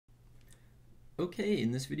Okay,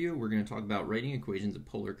 in this video we're going to talk about writing equations of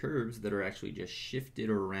polar curves that are actually just shifted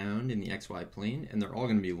around in the xy plane, and they're all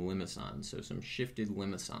going to be limacons, so some shifted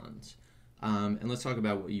limacons. And let's talk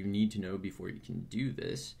about what you need to know before you can do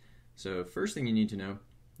this. So first thing you need to know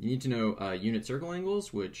unit circle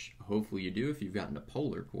angles, which hopefully you do if you've gotten to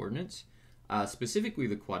polar coordinates, specifically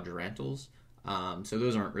the quadrantals, so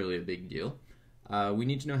those aren't really a big deal. We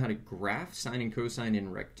need to know how to graph sine and cosine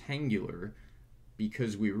in rectangular,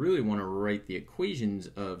 because we really want to write the equations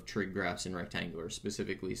of trig graphs in rectangular,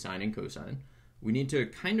 specifically sine and cosine. We need to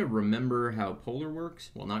kind of remember how polar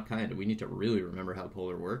works. Well, not kind of, we need to really remember how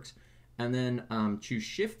polar works. And then to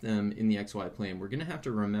shift them in the xy plane, we're going to have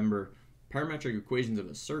to remember parametric equations of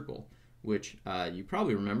a circle, which you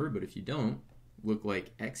probably remember, but if you don't, look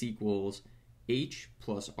like x equals h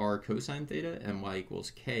plus r cosine theta and y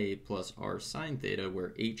equals k plus r sine theta, where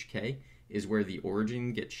hk is where the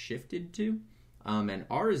origin gets shifted to. And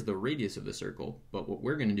r is the radius of the circle, but what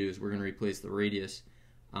we're going to do is we're going to replace the radius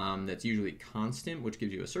that's usually constant, which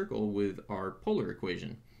gives you a circle, with our polar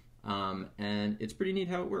equation. And it's pretty neat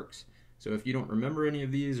how it works. So if you don't remember any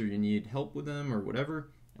of these or you need help with them or whatever,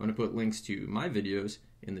 I'm going to put links to my videos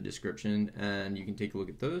in the description and you can take a look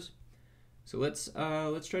at those. So let's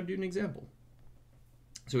try to do an example.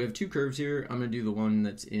 So we have two curves here. I'm going to do the one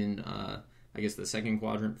that's in, I guess, the second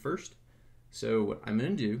quadrant first. So what I'm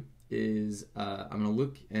going to do is I'm going to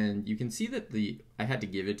look, and you can see that I had to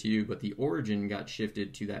give it to you, but the origin got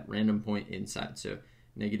shifted to that random point inside. So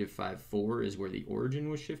negative 5, 4 is where the origin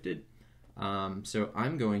was shifted. So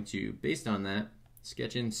I'm going to, based on that,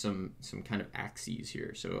 sketch in some kind of axes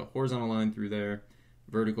here. So a horizontal line through there,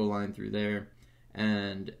 vertical line through there,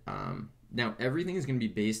 and now everything is going to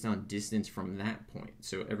be based on distance from that point.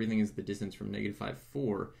 So everything is the distance from negative 5,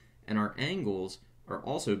 4, and our angles are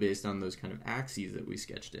also based on those kind of axes that we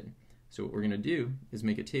sketched in. So what we're going to do is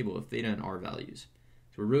make a table of theta and r values.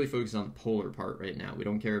 So we're really focused on the polar part right now. We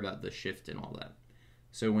don't care about the shift and all that.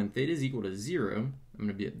 So when theta is equal to 0, I'm going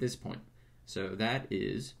to be at this point. So that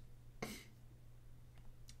is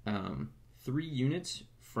 3 units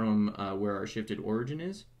from where our shifted origin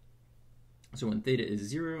is. So when theta is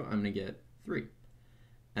 0, I'm going to get 3.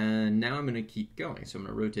 And now I'm going to keep going. So I'm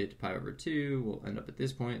going to rotate to pi over 2. We'll end up at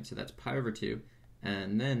this point. So that's pi over 2.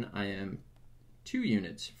 And then I am 2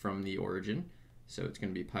 units from the origin. So it's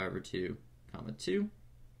going to be pi over 2, comma 2.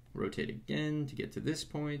 Rotate again to get to this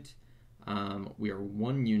point. We are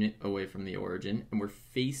 1 unit away from the origin, and we're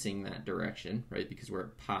facing that direction, right? Because we're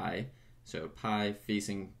at pi. So pi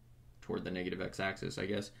facing toward the negative x-axis, I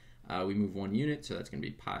guess. We move 1 unit, so that's going to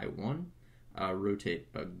be pi 1. Rotate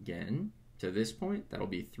again to this point. That'll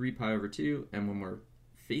be 3 pi over 2. And when we're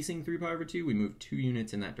facing 3 pi over 2, we move 2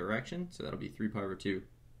 units in that direction. So that'll be 3 pi over 2,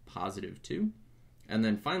 positive 2. And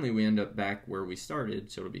then finally, we end up back where we started.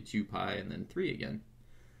 So it'll be 2 pi and then 3 again.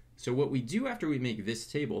 So what we do after we make this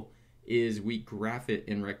table is we graph it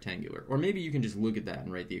in rectangular. Or maybe you can just look at that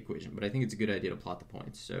and write the equation. But I think it's a good idea to plot the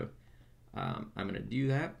points. So I'm going to do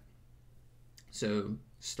that. So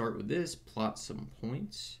start with this, plot some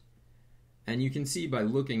points. And you can see by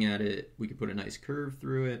looking at it, we could put a nice curve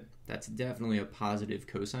through it. That's definitely a positive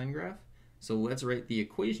cosine graph. So let's write the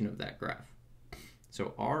equation of that graph.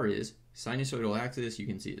 So r is sinusoidal axis, you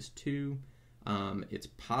can see is 2. It's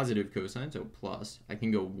positive cosine, so plus. I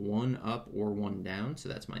can go 1 up or 1 down, so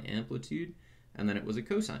that's my amplitude. And then it was a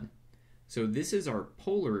cosine. So this is our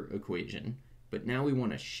polar equation, but now we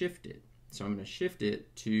want to shift it. So I'm going to shift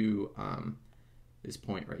it to this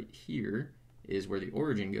point right here is where the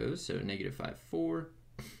origin goes, so negative 5, 4.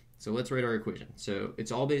 So let's write our equation. So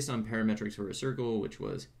it's all based on parametrics for a circle, which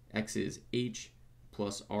was x is h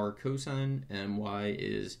plus r cosine, and y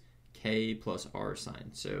is k plus r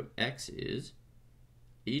sine. So x is,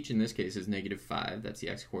 h in this case is negative 5, that's the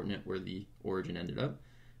x-coordinate where the origin ended up,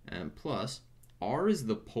 and plus r is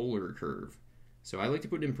the polar curve. So I like to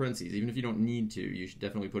put it in parentheses. Even if you don't need to, you should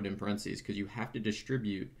definitely put it in parentheses because you have to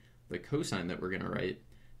distribute the cosine that we're going to write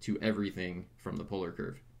to everything from the polar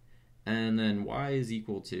curve. And then y is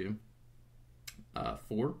equal to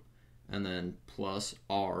 4, and then plus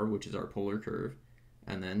r, which is our polar curve,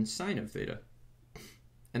 and then sine of theta.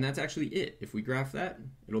 And that's actually it. If we graph that,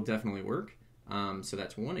 it'll definitely work. So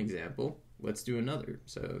that's one example. Let's do another.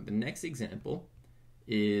 So the next example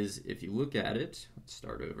is, if you look at it, let's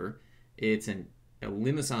start over, it's a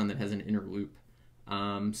limacon that has an inner loop.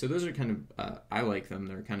 So those are kind of, I like them.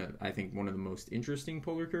 They're kind of, I think, one of the most interesting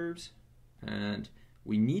polar curves. And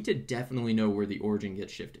we need to definitely know where the origin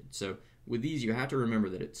gets shifted. So with these, you have to remember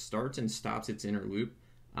that it starts and stops its inner loop,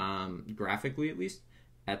 graphically at least,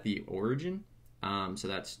 at the origin. So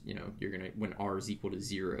that's, you're going to, when r is equal to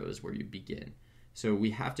 0 is where you begin. So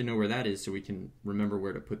we have to know where that is so we can remember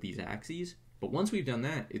where to put these axes. But once we've done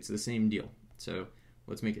that, it's the same deal. So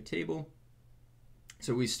let's make a table.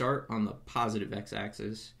 So we start on the positive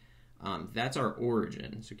x-axis. That's our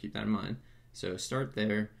origin, so keep that in mind. So start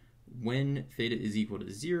there. When theta is equal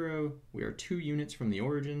to 0, we are 2 units from the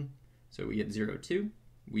origin. So we get 0, 2.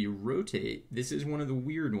 We rotate. This is one of the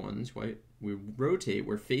weird ones. Right? We rotate.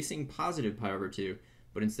 We're facing positive pi over 2,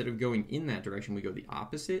 but instead of going in that direction, we go the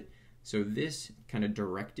opposite. So this kind of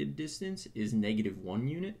directed distance is -1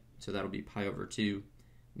 unit. So that'll be pi over 2,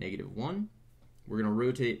 -1. We're going to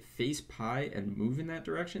rotate face pi and move in that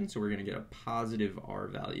direction. So we're going to get a positive r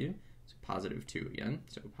value. So positive 2 again.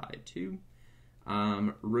 So pi 2.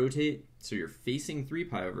 Rotate, so you're facing 3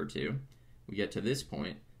 pi over 2. We get to this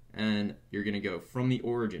point, and you're going to go from the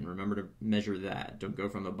origin. Remember to measure that. Don't go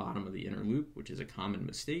from the bottom of the inner loop, which is a common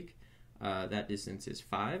mistake. That distance is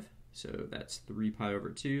 5, so that's 3 pi over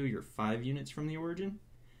 2. You're 5 units from the origin.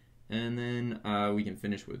 And then we can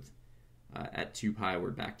finish with, at 2 pi, we're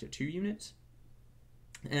back to 2 units.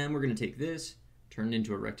 And we're going to take this, turn it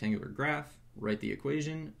into a rectangular graph, write the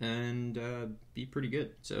equation, and be pretty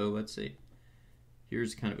good. So let's see.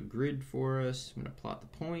 Here's kind of a grid for us. I'm going to plot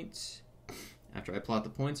the points. After I plot the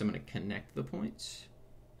points, I'm going to connect the points.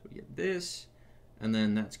 So we get this, and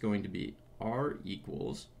then that's going to be r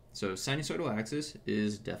equals. So sinusoidal axis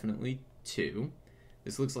is definitely 2.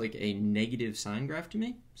 This looks like a negative sine graph to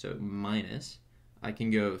me, so minus. I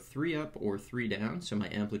can go 3 up or 3 down, so my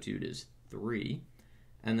amplitude is 3,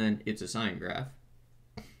 and then it's a sine graph.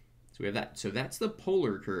 So we have that. So that's the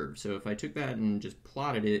polar curve. So if I took that and just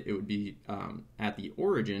plotted it, it would be at the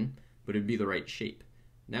origin, but it'd be the right shape.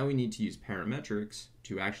 Now we need to use parametrics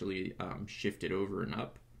to actually shift it over and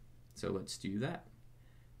up. So let's do that.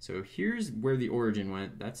 So here's where the origin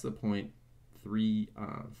went. That's the point 3,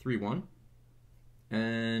 1.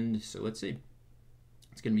 And so let's see.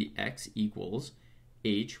 It's going to be x equals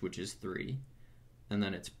h, which is 3. And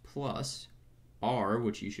then it's plus r,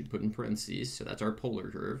 which you should put in parentheses. So that's our polar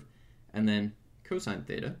curve. And then cosine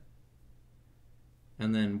theta,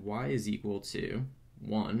 and then y is equal to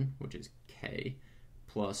 1, which is k,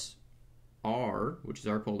 plus r, which is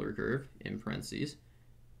our polar curve, in parentheses,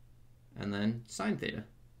 and then sine theta.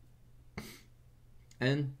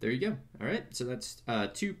 And there you go. All right, so that's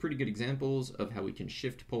 2 pretty good examples of how we can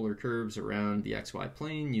shift polar curves around the xy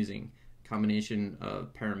plane using a combination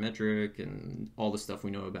of parametric and all the stuff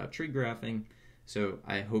we know about trig graphing. So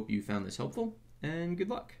I hope you found this helpful, and good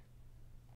luck.